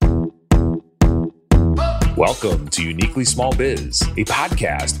Welcome to Uniquely Small Biz, a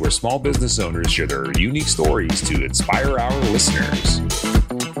podcast where small business owners share their unique stories to inspire our listeners.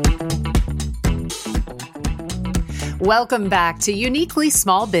 Welcome back to Uniquely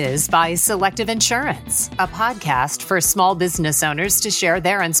Small Biz by Selective Insurance, a podcast for small business owners to share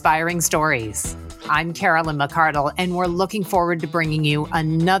their inspiring stories. I'm Carolyn McCardle, and we're looking forward to bringing you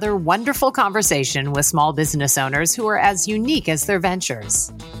another wonderful conversation with small business owners who are as unique as their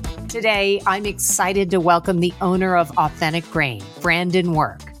ventures. Today, I'm excited to welcome the owner of Authentic Grain, Brandon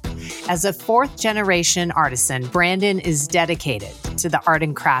Work. As a fourth-generation artisan, Brandon is dedicated to the art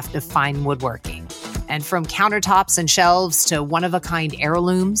and craft of fine woodworking. And from countertops and shelves to one-of-a-kind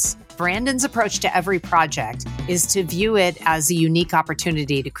heirlooms, Brandon's approach to every project is to view it as a unique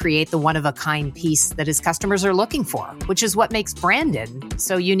opportunity to create the one-of-a-kind piece that his customers are looking for, which is what makes Brandon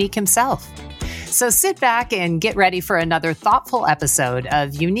so unique himself. So sit back and get ready for another thoughtful episode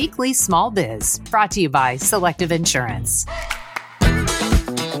of Uniquely Small Biz, brought to you by Selective Insurance.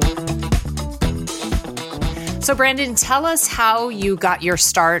 So Brandon, tell us how you got your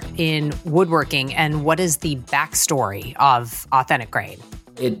start in woodworking and what is the backstory of Authentic Grain?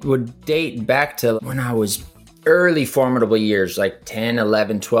 It would date back to when I was early formidable years, like 10,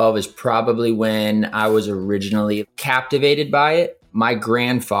 11, 12 is probably when I was originally captivated by it. My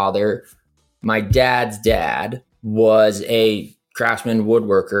grandfather, my dad's dad, was a craftsman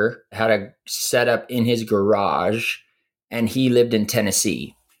woodworker, had a setup in his garage, and he lived in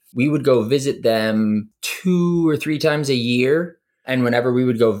Tennessee. We would go visit them 2 or 3 times a year. And whenever we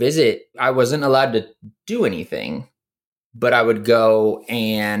would go visit, I wasn't allowed to do anything, but I would go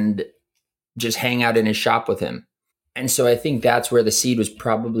and just hang out in his shop with him. And so I think that's where the seed was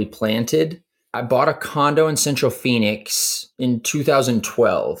probably planted. I bought a condo in Central Phoenix in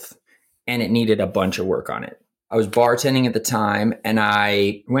 2012. And it needed a bunch of work on it. I was bartending at the time and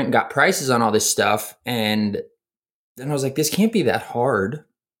I went and got prices on all this stuff. And then I was like, this can't be that hard.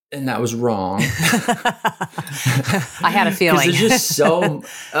 And that was wrong. I had a feeling. There's just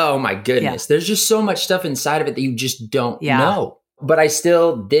oh my goodness. Yeah. There's just so much stuff inside of it that you just don't know. But I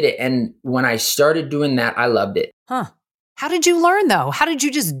still did it. And when I started doing that, I loved it. Huh. How did you learn though? How did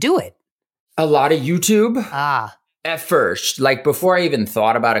you just do it? A lot of YouTube. At first, like before I even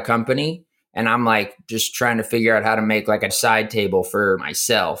thought about a company, and I'm like just trying to figure out how to make like a side table for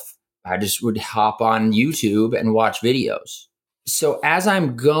myself, I just would hop on YouTube and watch videos. So as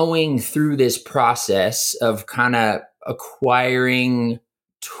I'm going through this process of kind of acquiring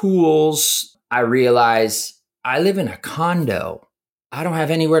tools, I realize I live in a condo. I don't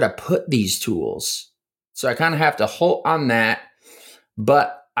have anywhere to put these tools. So I kind of have to hold on that.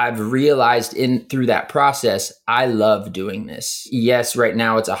 But I've realized through that process, I love doing this. Yes, right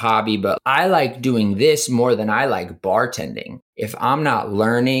now it's a hobby, but I like doing this more than I like bartending. If I'm not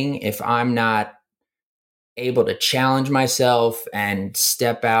learning, if I'm not able to challenge myself and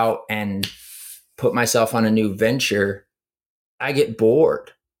step out and put myself on a new venture, I get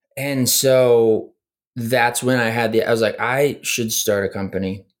bored. And so that's when I was like, I should start a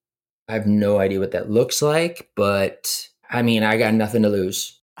company. I have no idea what that looks like, but I mean, I got nothing to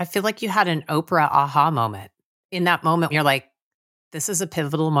lose. I feel like you had an Oprah aha moment. In that moment, you're like, this is a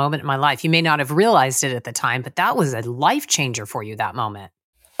pivotal moment in my life. You may not have realized it at the time, but that was a life changer for you, that moment.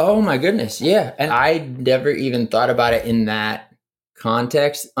 Oh my goodness. Yeah. And I never even thought about it in that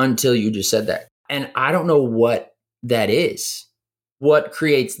context until you just said that. And I don't know what that is. What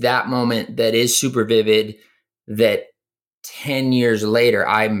creates that moment that is super vivid that 10 years later,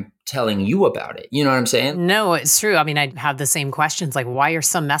 I'm telling you about it. You know what I'm saying? No, it's true. I mean, I have the same questions like, why are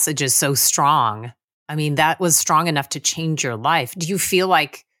some messages so strong? I mean, that was strong enough to change your life. Do you feel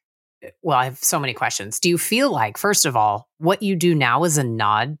like, well, I have so many questions. Do you feel like, first of all, what you do now is a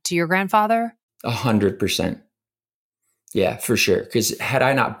nod to your grandfather? 100%. Yeah, for sure. Because had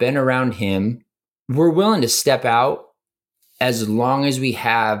I not been around him, we're willing to step out as long as we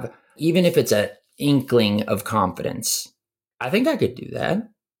have, even if it's an inkling of confidence. I think I could do that.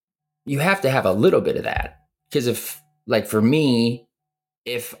 You have to have a little bit of that. Because if, like for me,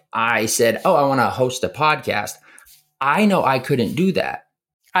 if I said, oh, I want to host a podcast, I know I couldn't do that.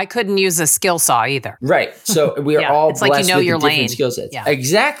 I couldn't use a skill saw either. Right. So we are all it's blessed like you know with your different lane. skill sets. Yeah.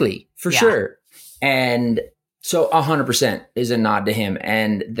 Exactly. For sure. And so 100% is a nod to him.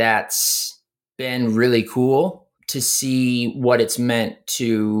 And that's been really cool to see what it's meant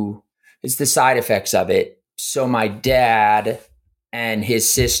to, it's the side effects of it. So my dad and his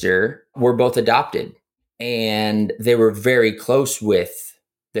sister were both adopted and they were very close with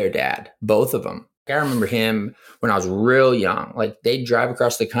their dad, both of them. I remember him when I was real young, like they'd drive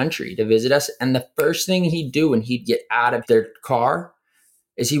across the country to visit us. And the first thing he'd do when he'd get out of their car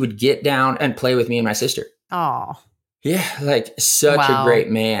is he would get down and play with me and my sister. Oh. Yeah, like such a great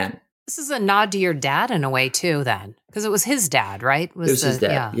man. This is a nod to your dad in a way too then, because it was his dad, right? It was his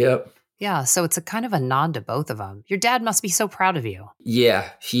dad. Yeah. Yep. Yeah, so it's a kind of a nod to both of them. Your dad must be so proud of you. Yeah,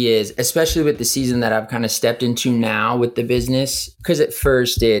 he is, especially with the season that I've kind of stepped into now with the business. Because at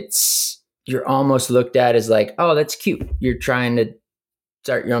first you're almost looked at as like, oh, that's cute. You're trying to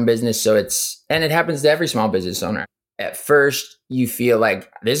start your own business. And it happens to every small business owner. At first, you feel like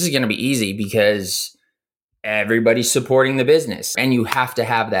this is going to be easy because everybody's supporting the business and you have to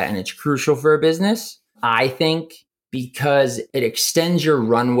have that. And it's crucial for a business, I think, because it extends your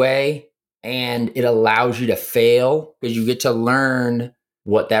runway and it allows you to fail because you get to learn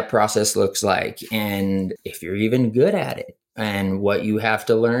what that process looks like and if you're even good at it and what you have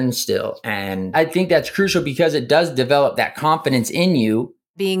to learn still. And I think that's crucial because it does develop that confidence in you.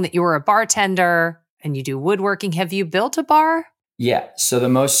 Being that you were a bartender and you do woodworking, have you built a bar? Yeah. So the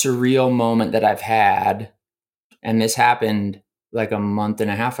most surreal moment that I've had, and this happened like a month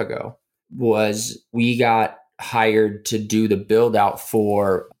and a half ago, was we got hired to do the build out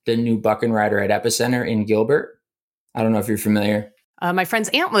for the new Buck and Rider at Epicenter in Gilbert. I don't know if you're familiar. My friend's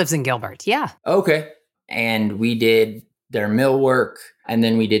aunt lives in Gilbert. Yeah. Okay. And we did their millwork and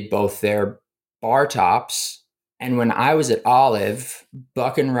then we did both their bar tops. And when I was at Olive,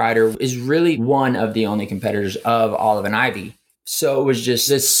 Buck and Rider is really one of the only competitors of Olive and Ivy. So it was just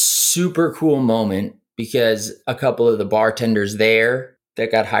this super cool moment because a couple of the bartenders there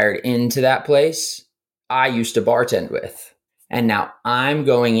that got hired into that place, I used to bartend with. And now I'm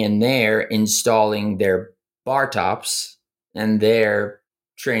going in there installing their bar tops and they're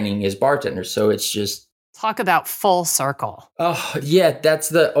training as bartenders. So it's just... Talk about full circle. Oh, yeah. That's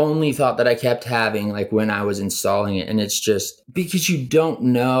the only thought that I kept having, like when I was installing it. And it's just because you don't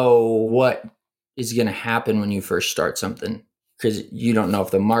know what is going to happen when you first start something. Because you don't know if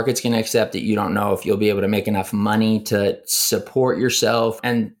the market's going to accept it. You don't know if you'll be able to make enough money to support yourself.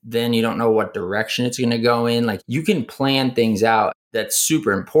 And then you don't know what direction it's going to go in. Like you can plan things out. That's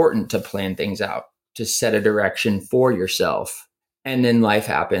super important to plan things out, to set a direction for yourself. And then life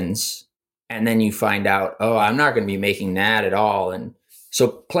happens. And then you find out, oh, I'm not going to be making that at all. And so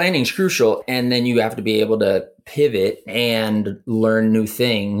planning is crucial. And then you have to be able to pivot and learn new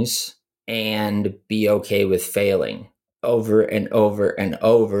things and be okay with failing over and over and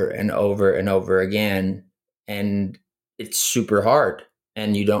over and over and over again. And it's super hard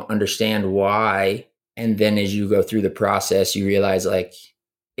and you don't understand why. And then as you go through the process, you realize like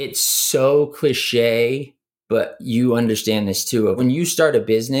it's so cliche, but you understand this too. When you start a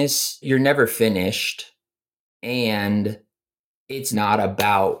business, you're never finished. And it's not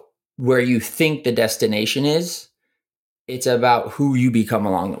about where you think the destination is. It's about who you become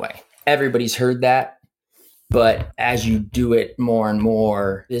along the way. Everybody's heard that. But as you do it more and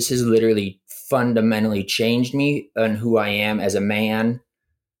more, this has literally fundamentally changed me and who I am as a man,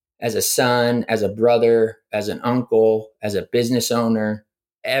 as a son, as a brother, as an uncle, as a business owner,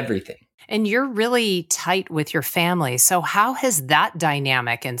 everything. And you're really tight with your family. So how has that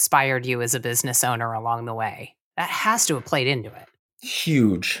dynamic inspired you as a business owner along the way? That has to have played into it.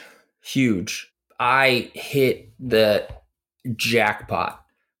 Huge, huge. I hit the jackpot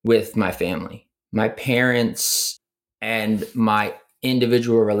with my family. My parents and my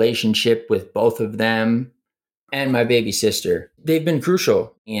individual relationship with both of them and my baby sister, they've been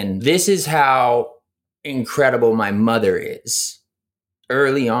crucial. And this is how incredible my mother is.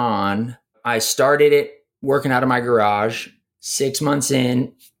 Early on, I started it working out of my garage. 6 months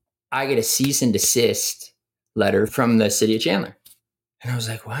in, I get a cease and desist letter from the city of Chandler. And I was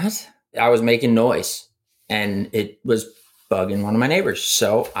like, what? I was making noise and it was bugging one of my neighbors.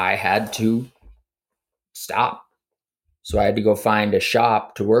 So I had to stop. So I had to go find a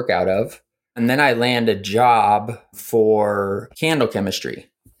shop to work out of. And then I landed a job for candle chemistry.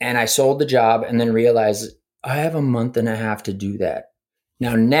 And I sold the job and then realized I have a month and a half to do that.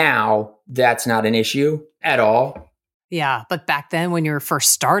 Now that's not an issue at all. Yeah. But back then when you were first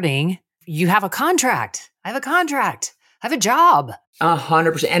starting, you have a contract. I have a contract. I have a job.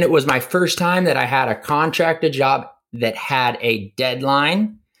 100%. And it was my first time that I had a contracted job that had a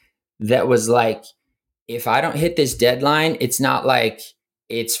deadline that was like, if I don't hit this deadline, it's not like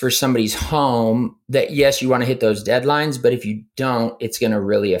it's for somebody's home that, yes, you want to hit those deadlines, but if you don't, it's going to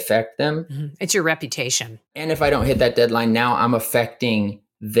really affect them. Mm-hmm. It's your reputation. And if I don't hit that deadline now, I'm affecting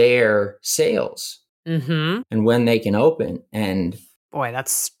their sales and when they can open. And boy,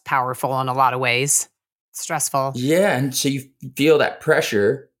 that's powerful in a lot of ways. Stressful. Yeah. And so you feel that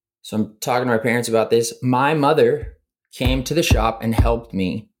pressure. So I'm talking to my parents about this. My mother came to the shop and helped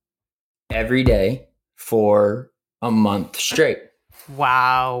me every day for a month straight.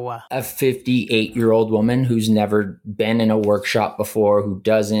 Wow. A 58-year-old woman who's never been in a workshop before, who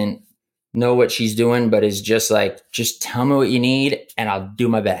doesn't know what she's doing, but is just like, just tell me what you need and I'll do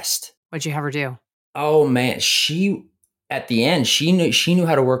my best. What'd you have her do? Oh man, at the end, she knew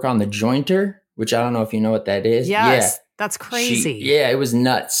how to work on the jointer, which I don't know if you know what that is. Yes, that's crazy. It was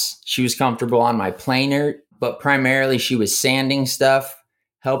nuts. She was comfortable on my planer, but primarily she was sanding stuff,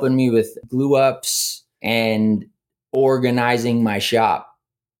 helping me with glue ups and organizing my shop.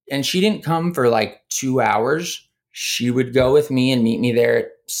 And she didn't come for like 2 hours. She would go with me and meet me there at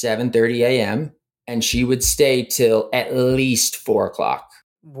 7:30 a.m. and she would stay till at least 4 o'clock.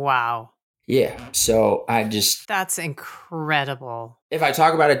 Wow. Yeah. So that's incredible. If I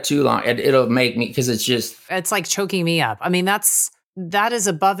talk about it too long, it'll make me, because it's like choking me up. I mean, that is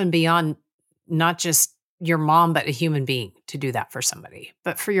above and beyond not just your mom, but a human being to do that for somebody.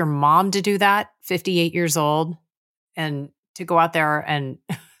 But for your mom to do that, 58 years old, and to go out there and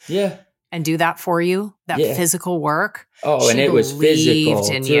and do that for you, that physical work. Oh, and it was physical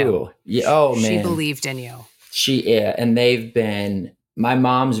in too. You. Yeah. Oh man, she believed in you. And they've been. My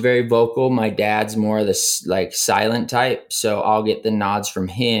mom's very vocal. My dad's more the like silent type. So I'll get the nods from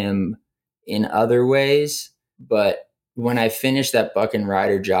him in other ways. But when I finished that Buck and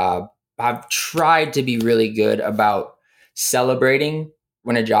Ryder job, I've tried to be really good about celebrating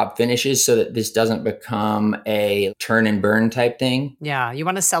when a job finishes so that this doesn't become a turn and burn type thing. Yeah. You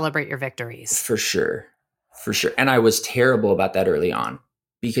want to celebrate your victories. For sure. For sure. And I was terrible about that early on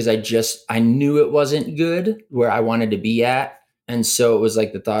because I knew it wasn't good where I wanted to be at. And so it was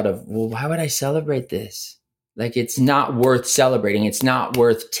like the thought of, well, why would I celebrate this? Like, it's not worth celebrating. It's not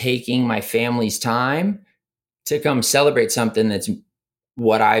worth taking my family's time to come celebrate something that's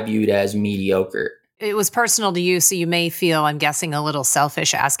what I viewed as mediocre. It was personal to you, so you may feel, I'm guessing, a little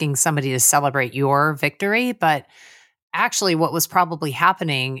selfish asking somebody to celebrate your victory. But actually, what was probably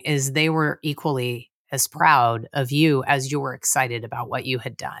happening is they were equally as proud of you as you were excited about what you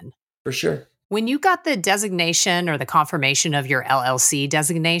had done. For sure. When you got the designation or the confirmation of your LLC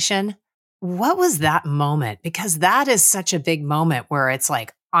designation, what was that moment? Because that is such a big moment where it's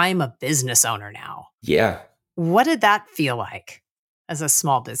like, I'm a business owner now. Yeah. What did that feel like as a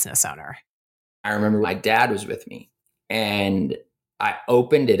small business owner? I remember my dad was with me and I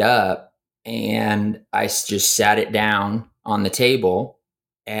opened it up and I just sat it down on the table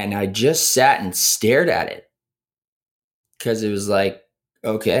and I just sat and stared at it because it was like,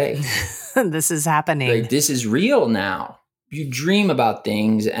 okay, this is happening. Like, this is real now. You dream about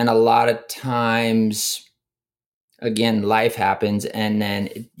things and a lot of times, again, life happens and then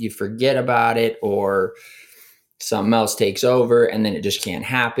you forget about it or something else takes over and then it just can't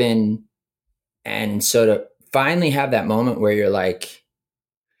happen. And so to finally have that moment where you're like,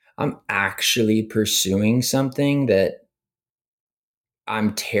 I'm actually pursuing something that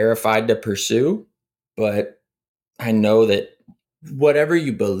I'm terrified to pursue, but I know that whatever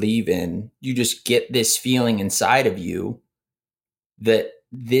you believe in, you just get this feeling inside of you that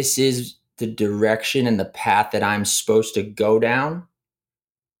this is the direction and the path that I'm supposed to go down.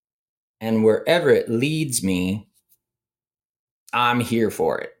 And wherever it leads me, I'm here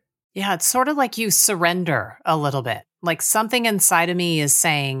for it. Yeah, it's sort of like you surrender a little bit. Like something inside of me is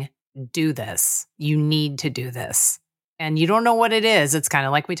saying, do this. You need to do this. And you don't know what it is. It's kind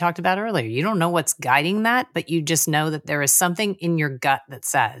of like we talked about earlier. You don't know what's guiding that, but you just know that there is something in your gut that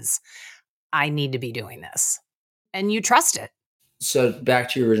says, I need to be doing this. And you trust it. So back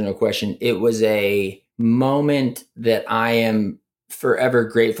to your original question, it was a moment that I am forever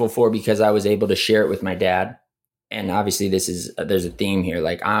grateful for because I was able to share it with my dad. And obviously there's a theme here.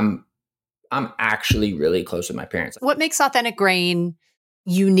 Like I'm actually really close with my parents. What makes Authentic Grain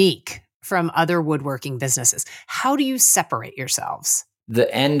unique from other woodworking businesses? How do you separate yourselves?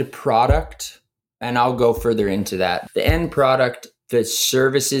 The end product, and I'll go further into that. The end product, the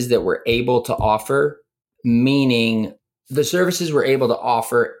services that we're able to offer, meaning the services we're able to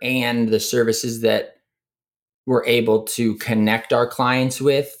offer and the services that we're able to connect our clients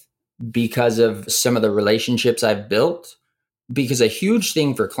with because of some of the relationships I've built. Because a huge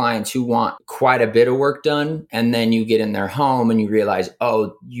thing for clients who want quite a bit of work done, and then you get in their home and you realize,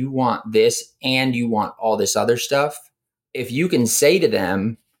 oh, you want this and you want all this other stuff. If you can say to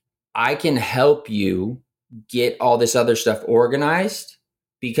them, I can help you get all this other stuff organized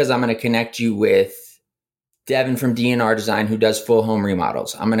because I'm going to connect you with Devin from DNR Design who does full home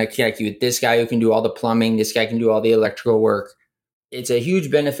remodels. I'm going to connect you with this guy who can do all the plumbing. This guy can do all the electrical work. It's a huge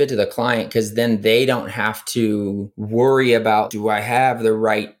benefit to the client because then they don't have to worry about, do I have the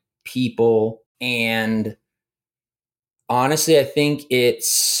right people? And honestly, I think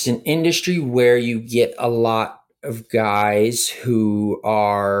it's an industry where you get a lot of guys who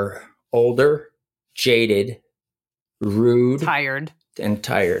are older, jaded, rude, and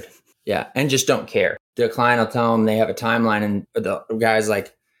tired. Yeah. And just don't care. The client will tell them they have a timeline, and the guy's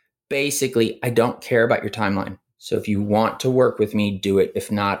like, basically, I don't care about your timeline. So if you want to work with me, do it.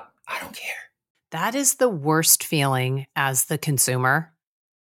 If not, I don't care. That is the worst feeling as the consumer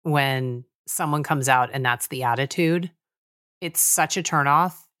when someone comes out and that's the attitude. It's such a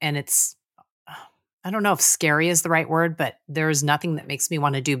turnoff, and it's, I don't know if scary is the right word, but there's nothing that makes me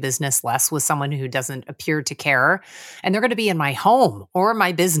want to do business less with someone who doesn't appear to care. And they're going to be in my home or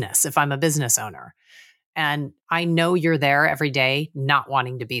my business if I'm a business owner. And I know you're there every day, not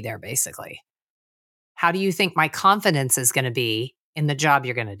wanting to be there, basically. How do you think my confidence is going to be in the job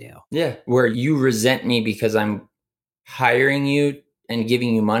you're going to do? Yeah. Where you resent me because I'm hiring you and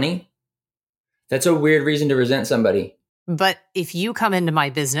giving you money. That's a weird reason to resent somebody. But if you come into my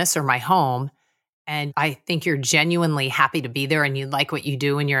business or my home and I think you're genuinely happy to be there and you like what you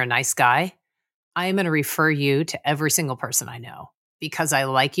do and you're a nice guy, I am going to refer you to every single person I know because I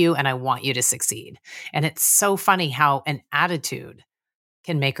like you and I want you to succeed. And it's so funny how an attitude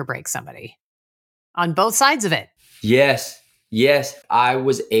can make or break somebody on both sides of it. Yes. Yes. I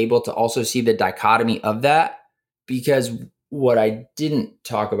was able to also see the dichotomy of that, because what I didn't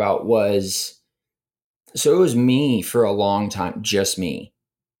talk about was, so it was me for a long time, just me.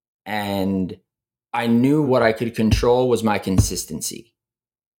 And I knew what I could control was my consistency.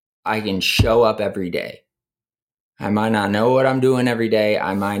 I can show up every day. I might not know what I'm doing every day.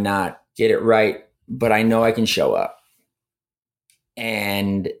 I might not get it right, but I know I can show up.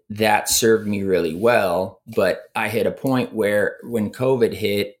 And that served me really well. But I hit a point where when COVID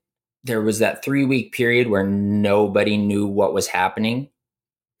hit, there was that 3-week period where nobody knew what was happening.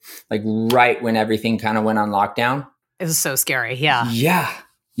 Like right when everything kind of went on lockdown. It was so scary. Yeah. Yeah.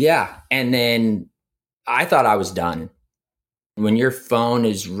 Yeah. And then I thought I was done. When your phone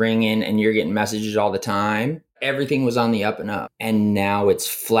is ringing and you're getting messages all the time, everything was on the up and up. And now it's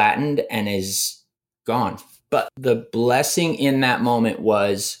flattened and is gone. But the blessing in that moment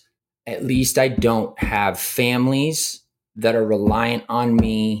was, at least I don't have families that are reliant on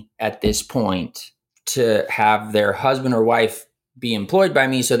me at this point to have their husband or wife be employed by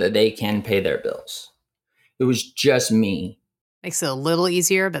me so that they can pay their bills. It was just me. Makes it a little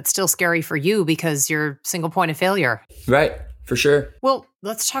easier, but still scary for you because you're single point of failure. Right. For sure. Well,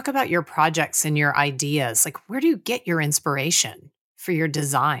 let's talk about your projects and your ideas. Like, where do you get your inspiration for your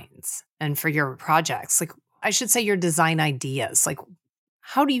designs and for your projects? Like, I should say your design ideas. Like,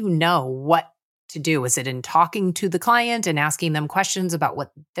 how do you know what to do? Is it in talking to the client and asking them questions about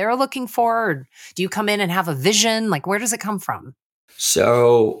what they're looking for? Or do you come in and have a vision? Like, where does it come from?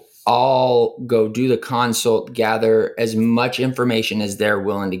 So I'll go do the consult, gather as much information as they're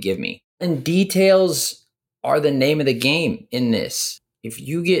willing to give me. And details are the name of the game in this. If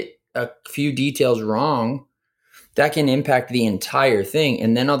you get a few details wrong, that can impact the entire thing.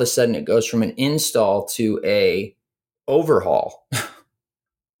 And then all of a sudden it goes from an install to a overhaul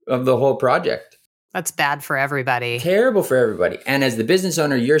of the whole project. That's bad for everybody. Terrible for everybody. And as the business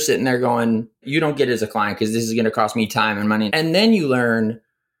owner, you're sitting there going, you don't get it as a client because this is going to cost me time and money. And then you learn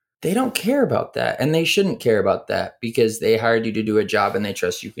they don't care about that. And they shouldn't care about that because they hired you to do a job and they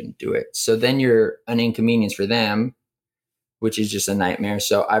trust you can do it. So then you're an inconvenience for them, which is just a nightmare.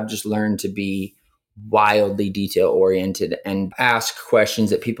 So I've just learned to be wildly detail oriented and ask questions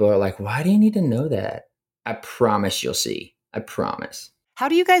that people are like, why do you need to know that? I promise you'll see. I promise. How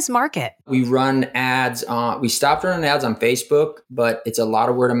do you guys market? We run ads we stopped running ads on Facebook, but it's a lot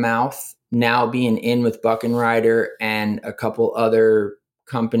of word of mouth. Now being in with Buck and Ryder and a couple other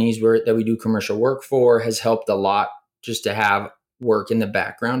companies that we do commercial work for has helped a lot, just to have work in the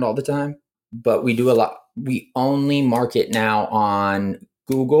background all the time. But we do a lot. We only market now on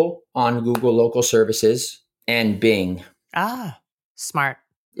Google local services and Bing. Ah, smart.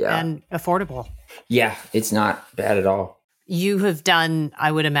 Yeah. And affordable. Yeah, it's not bad at all. You have done,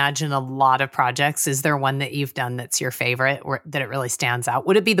 I would imagine, a lot of projects. Is there one that you've done that's your favorite or that it really stands out?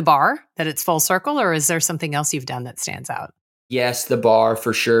 Would it be the bar, that it's full circle, or is there something else you've done that stands out? Yes, the bar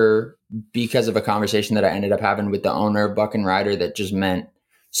for sure, because of a conversation that I ended up having with the owner of Buck and Ryder that just meant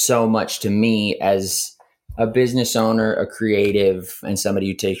so much to me as a business owner, a creative, and somebody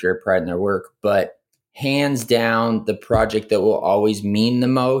who takes great pride in their work. But hands down, the project that will always mean the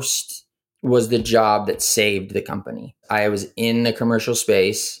most was the job that saved the company. I was in the commercial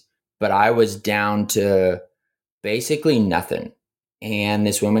space, but I was down to basically nothing. And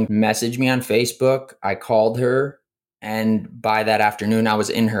this woman messaged me on Facebook. I called her. And by that afternoon, I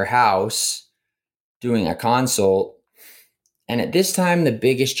was in her house doing a consult. And at this time, the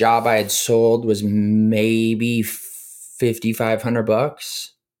biggest job I had sold was maybe $5,500.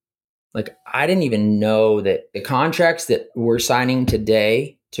 Like, I didn't even know that the contracts that we're signing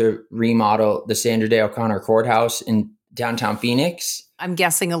today to remodel the Sandra Day O'Connor Courthouse in downtown Phoenix. I'm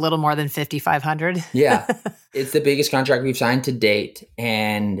guessing a little more than 5,500. Yeah. It's the biggest contract we've signed to date,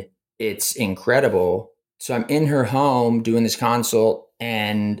 and it's incredible. So I'm in her home doing this consult,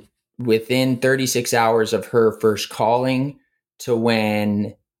 and within 36 hours of her first calling to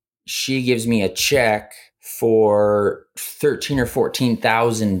when she gives me a check for $13,000 or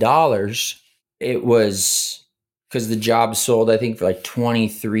 $14,000, it was because the job sold, I think, for like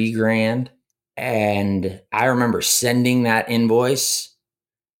 23 grand. And I remember sending that invoice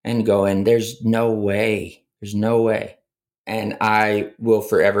and going, there's no way. There's no way. And I will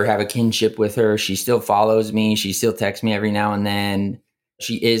forever have a kinship with her. She still follows me. She still texts me every now and then.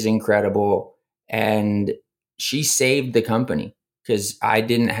 She is incredible. And she saved the company because I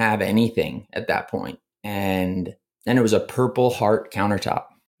didn't have anything at that point. And then it was a Purple Heart countertop.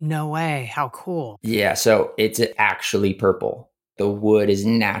 No way. How cool. Yeah. So it's actually purple. The wood is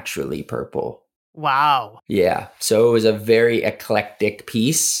naturally purple. Wow. Yeah. So it was a very eclectic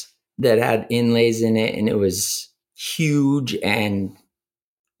piece that had inlays in it, and it was huge and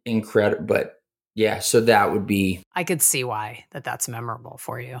incredible. But yeah, so that would be. I could see why that's memorable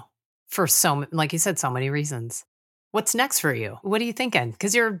for you for like you said, so many reasons. What's next for you? What are you thinking?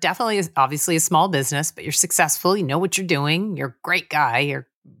 Because you're definitely obviously a small business, but you're successful. You know what you're doing. You're a great guy. You're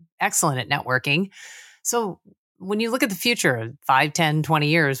excellent at networking. So when you look at the future, 5, 10, 20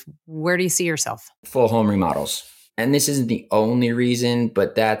 years, where do you see yourself? Full home remodels. And this isn't the only reason,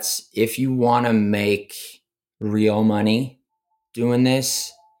 but that's if you want to make real money doing this,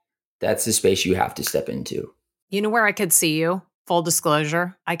 that's the space you have to step into. You know where I could see you? Full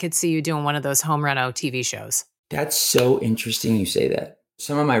disclosure, I could see you doing one of those home reno TV shows. That's so interesting you say that.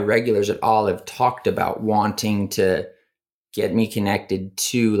 Some of my regulars at Olive talked about wanting to get me connected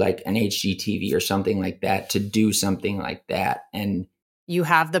to like an HGTV or something like that, to do something like that. And you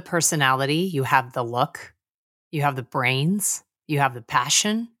have the personality, you have the look, you have the brains, you have the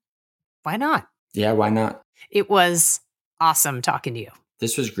passion. Why not? Yeah, why not? It was awesome talking to you.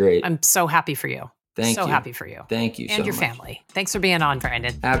 This was great. I'm so happy for you. Thank you. So happy for you. Thank you so much. And your family. Thanks for being on,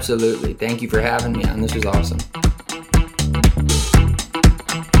 Brandon. Absolutely. Thank you for having me on. This was awesome.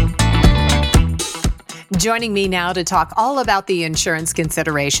 Joining me now to talk all about the insurance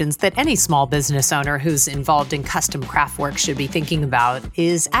considerations that any small business owner who's involved in custom craft work should be thinking about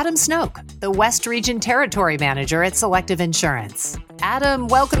is Adam Snoke, the West Region Territory Manager at Selective Insurance. Adam,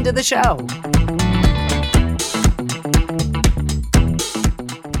 welcome to the show.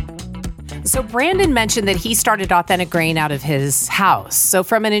 So Brandon mentioned that he started Authentic Grain out of his house. So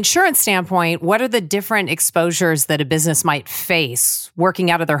from an insurance standpoint, what are the different exposures that a business might face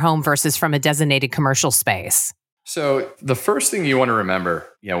working out of their home versus from a designated commercial space? So the first thing you want to remember,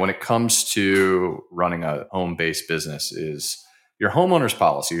 when it comes to running a home-based business is your homeowner's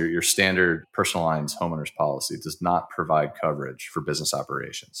policy, your standard personal lines homeowner's policy does not provide coverage for business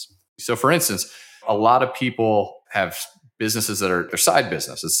operations. So for instance, a lot of people have businesses that are their side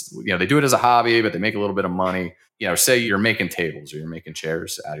businesses. They do it as a hobby, but they make a little bit of money. Say you're making tables or you're making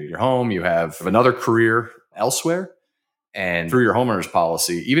chairs out of your home. You have another career elsewhere. And through your homeowner's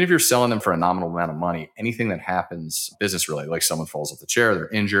policy, even if you're selling them for a nominal amount of money, anything that happens business related, like someone falls off the chair, they're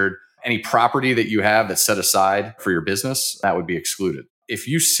injured, any property that you have that's set aside for your business, that would be excluded. If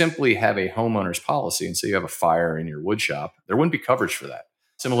you simply have a homeowner's policy and say you have a fire in your wood shop, there wouldn't be coverage for that.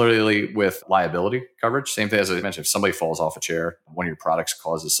 Similarly with liability coverage, same thing as I mentioned, if somebody falls off a chair, one of your products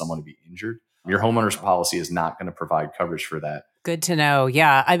causes someone to be injured, your homeowner's policy is not going to provide coverage for that. Good to know.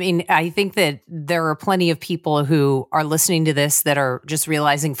 Yeah. I mean, I think that there are plenty of people who are listening to this that are just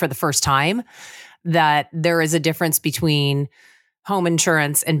realizing for the first time that there is a difference between home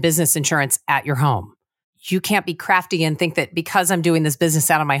insurance and business insurance at your home. You can't be crafty and think that because I'm doing this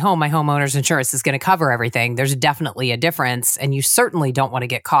business out of my home, my homeowner's insurance is going to cover everything. There's definitely a difference. And you certainly don't want to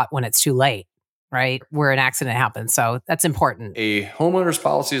get caught when it's too late, right? Where an accident happens. So that's important. A homeowner's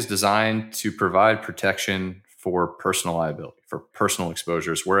policy is designed to provide protection for personal liability, for personal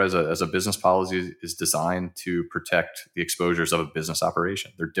exposures, whereas a business policy is designed to protect the exposures of a business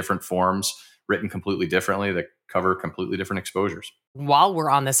operation. They're different forms, written completely differently, that cover completely different exposures. While we're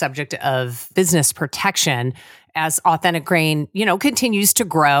on the subject of business protection, as Authentic Grain, continues to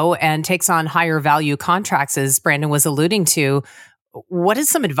grow and takes on higher value contracts, as Brandon was alluding to, what is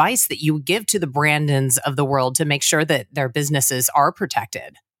some advice that you give to the Brandons of the world to make sure that their businesses are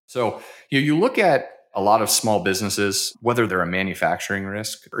protected? So you look at a lot of small businesses, whether they're a manufacturing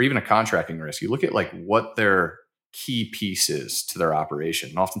risk or even a contracting risk, you look at like what their key pieces to their operation.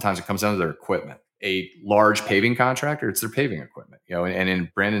 And oftentimes it comes down to their equipment. A large paving contractor, it's their paving equipment. And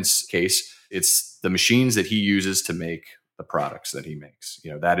in Brandon's case, it's the machines that he uses to make the products that he makes.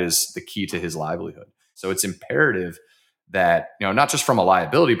 That is the key to his livelihood. So it's imperative that, not just from a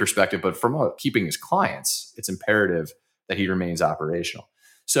liability perspective, but from keeping his clients, it's imperative that he remains operational.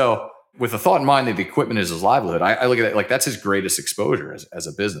 So with the thought in mind that the equipment is his livelihood, I look at it like that's his greatest exposure as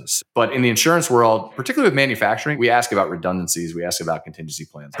a business. But in the insurance world, particularly with manufacturing, we ask about redundancies, we ask about contingency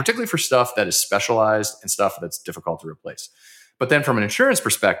plans, particularly for stuff that is specialized and stuff that's difficult to replace. But then from an insurance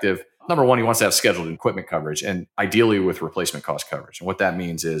perspective, number one, he wants to have scheduled equipment coverage and ideally with replacement cost coverage. And what that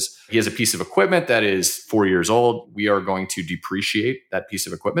means is he has a piece of equipment that is 4 years old. We are going to depreciate that piece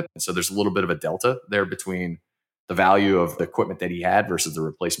of equipment. And so there's a little bit of a delta there between the value of the equipment that he had versus the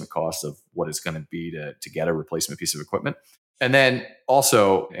replacement cost of what it's going to be to get a replacement piece of equipment. And then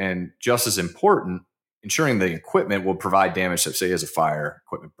also, and just as important, ensuring the equipment will provide damage. So say he has a fire,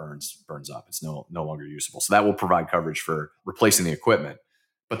 equipment burns up, it's no longer usable. So that will provide coverage for replacing the equipment,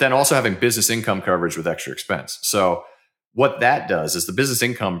 but then also having business income coverage with extra expense. So what that does is the business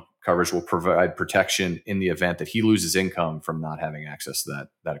income coverage will provide protection in the event that he loses income from not having access to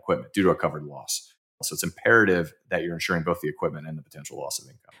that equipment due to a covered loss. So it's imperative that you're insuring both the equipment and the potential loss of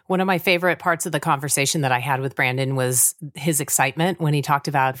income. One of my favorite parts of the conversation that I had with Brandon was his excitement when he talked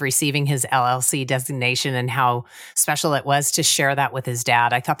about receiving his LLC designation and how special it was to share that with his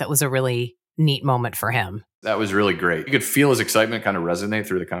dad. I thought that was a really neat moment for him. That was really great. You could feel his excitement kind of resonate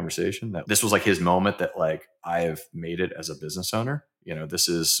through the conversation, that this was like his moment that like, I have made it as a business owner. This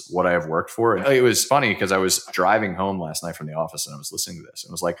is what I have worked for. And it was funny because I was driving home last night from the office and I was listening to this and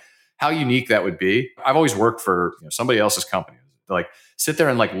it was like, how unique that would be. I've always worked for somebody else's company. Like sit there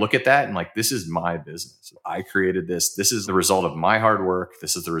and like look at that and like, this is my business. I created this. This is the result of my hard work.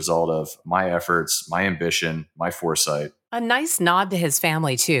 This is the result of my efforts, my ambition, my foresight. A nice nod to his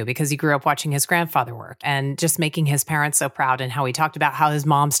family too, because he grew up watching his grandfather work and just making his parents so proud, and how he talked about how his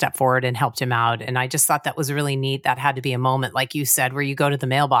mom stepped forward and helped him out. And I just thought that was really neat. That had to be a moment, like you said, where you go to the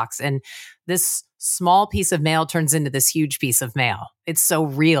mailbox and this small piece of mail turns into this huge piece of mail. It's so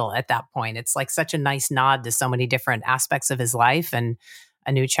real at that point. It's like such a nice nod to so many different aspects of his life and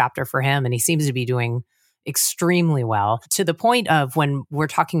a new chapter for him. And he seems to be doing extremely well, to the point of when we're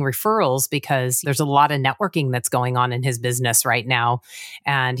talking referrals, because there's a lot of networking that's going on in his business right now.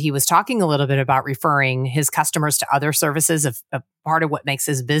 And he was talking a little bit about referring his customers to other services, of part of what makes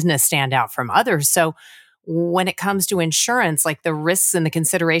his business stand out from others. So when it comes to insurance, like the risks and the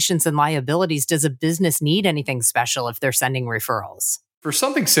considerations and liabilities, does a business need anything special if they're sending referrals? For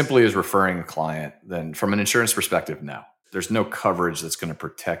something simply as referring a client, then from an insurance perspective, no. There's no coverage that's going to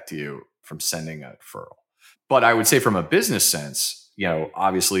protect you from sending a referral. But I would say from a business sense,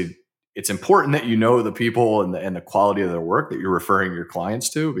 obviously it's important that you know the people and the quality of their work that you're referring your clients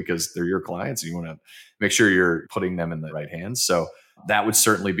to, because they're your clients and you want to make sure you're putting them in the right hands. So that would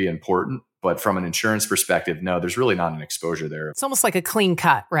certainly be important. But from an insurance perspective, no, there's really not an exposure there. It's almost like a clean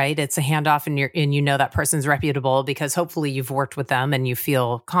cut, right? It's a handoff and you know that person's reputable because hopefully you've worked with them and you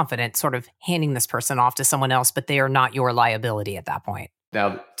feel confident sort of handing this person off to someone else, but they are not your liability at that point.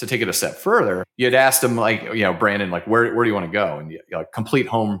 Now, to take it a step further, you had asked him, like, Brandon, like, where do you want to go? And complete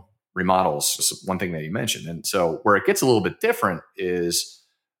home remodels is one thing that you mentioned. And so where it gets a little bit different is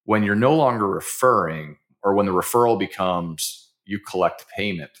when you're no longer referring, or when the referral becomes you collect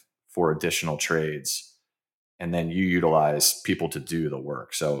payment for additional trades, and then you utilize people to do the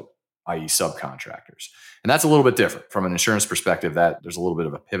work. So, i.e. subcontractors. And that's a little bit different from an insurance perspective. That there's a little bit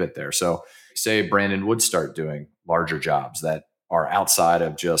of a pivot there. So say Brandon would start doing larger jobs that are outside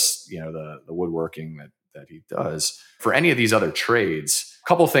of just, the woodworking that he does. For any of these other trades, a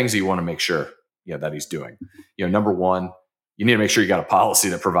couple of things that you want to make sure, that he's doing. Number one, you need to make sure you got a policy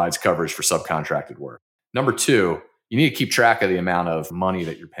that provides coverage for subcontracted work. Number two, you need to keep track of the amount of money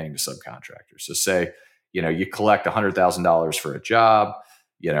that you're paying to subcontractors. So say, you collect $100,000 for a job,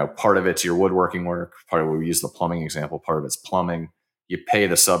 part of it's your woodworking work, part of it, we use the plumbing example, part of it's plumbing. You pay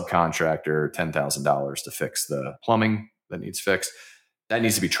the subcontractor $10,000 to fix the plumbing that needs fixed. That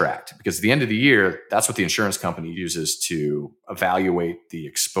needs to be tracked, because at the end of the year, that's what the insurance company uses to evaluate the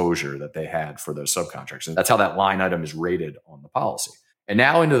exposure that they had for those subcontractors. And that's how that line item is rated on the policy. And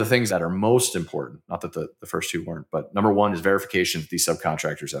now into the things that are most important, not that the first two weren't, but number one is verification that these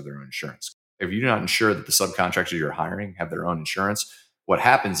subcontractors have their own insurance. If you do not ensure that the subcontractors you're hiring have their own insurance, what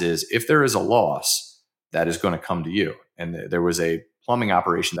happens is if there is a loss, that is going to come to you. And there was a plumbing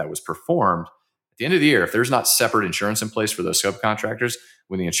operation that was performed. At the end of the year, if there's not separate insurance in place for those subcontractors,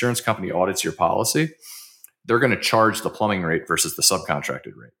 when the insurance company audits your policy, they're going to charge the plumbing rate versus the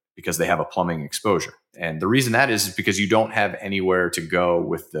subcontracted rate. because they have a plumbing exposure. And the reason that is because you don't have anywhere to go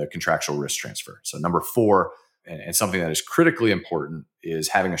with the contractual risk transfer. So number 4, and something that is critically important, is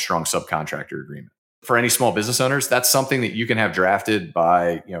having a strong subcontractor agreement. For any small business owners, that's something that you can have drafted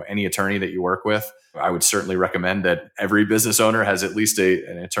by any attorney that you work with. I would certainly recommend that every business owner has at least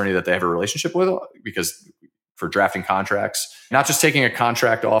an attorney that they have a relationship with, because for drafting contracts, not just taking a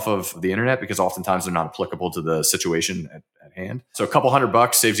contract off of the internet, because oftentimes they're not applicable to the situation at hand. So a couple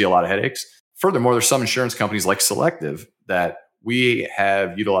 $100 saves you a lot of headaches. Furthermore, there's some insurance companies like Selective that we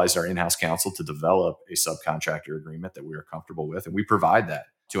have utilized our in-house counsel to develop a subcontractor agreement that we are comfortable with, and we provide that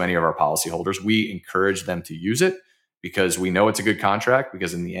to any of our policyholders. We encourage them to use it because we know it's a good contract,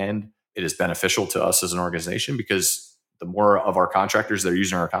 because in the end, it is beneficial to us as an organization, because the more of our contractors that are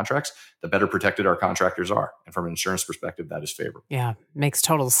using our contracts, the better protected our contractors are. And from an insurance perspective, that is favorable. Yeah, makes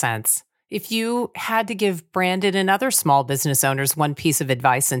total sense. If you had to give Brandon and other small business owners one piece of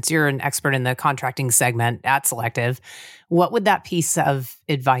advice, since you're an expert in the contracting segment at Selective, what would that piece of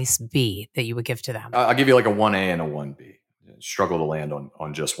advice be that you would give to them? I'll give you like a 1A and a 1B. Struggle to land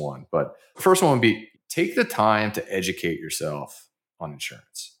on just one. But the first one would be, take the time to educate yourself on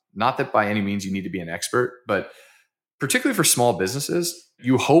insurance. Not that by any means you need to be an expert, but particularly for small businesses,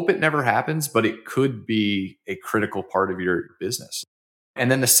 you hope it never happens, but it could be a critical part of your business. And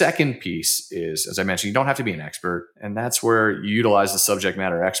then the second piece is, as I mentioned, you don't have to be an expert. And that's where you utilize the subject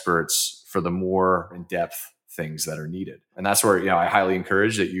matter experts for the more in-depth things that are needed. And that's where, I highly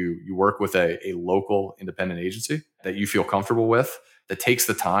encourage that you work with a local independent agency that you feel comfortable with, that takes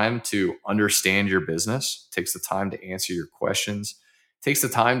the time to understand your business, takes the time to answer your questions, takes the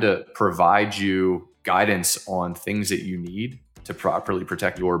time to provide you guidance on things that you need to properly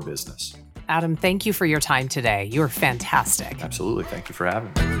protect your business. Adam, thank you for your time today. You're fantastic. Absolutely. Thank you for having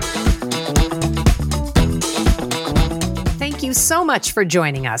me. Thank you so much for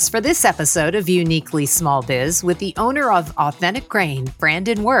joining us for this episode of Uniquely Small Biz with the owner of Authentic Grain,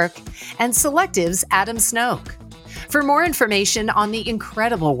 Brandon Work, and Selective's Adam Snoke. For more information on the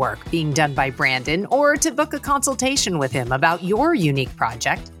incredible work being done by Brandon, or to book a consultation with him about your unique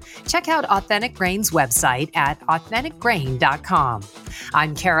project, check out Authentic Grain's website at authenticgrain.com.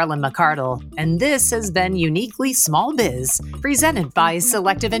 I'm Carolyn McCardle, and this has been Uniquely Small Biz, presented by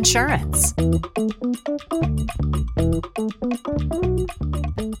Selective Insurance.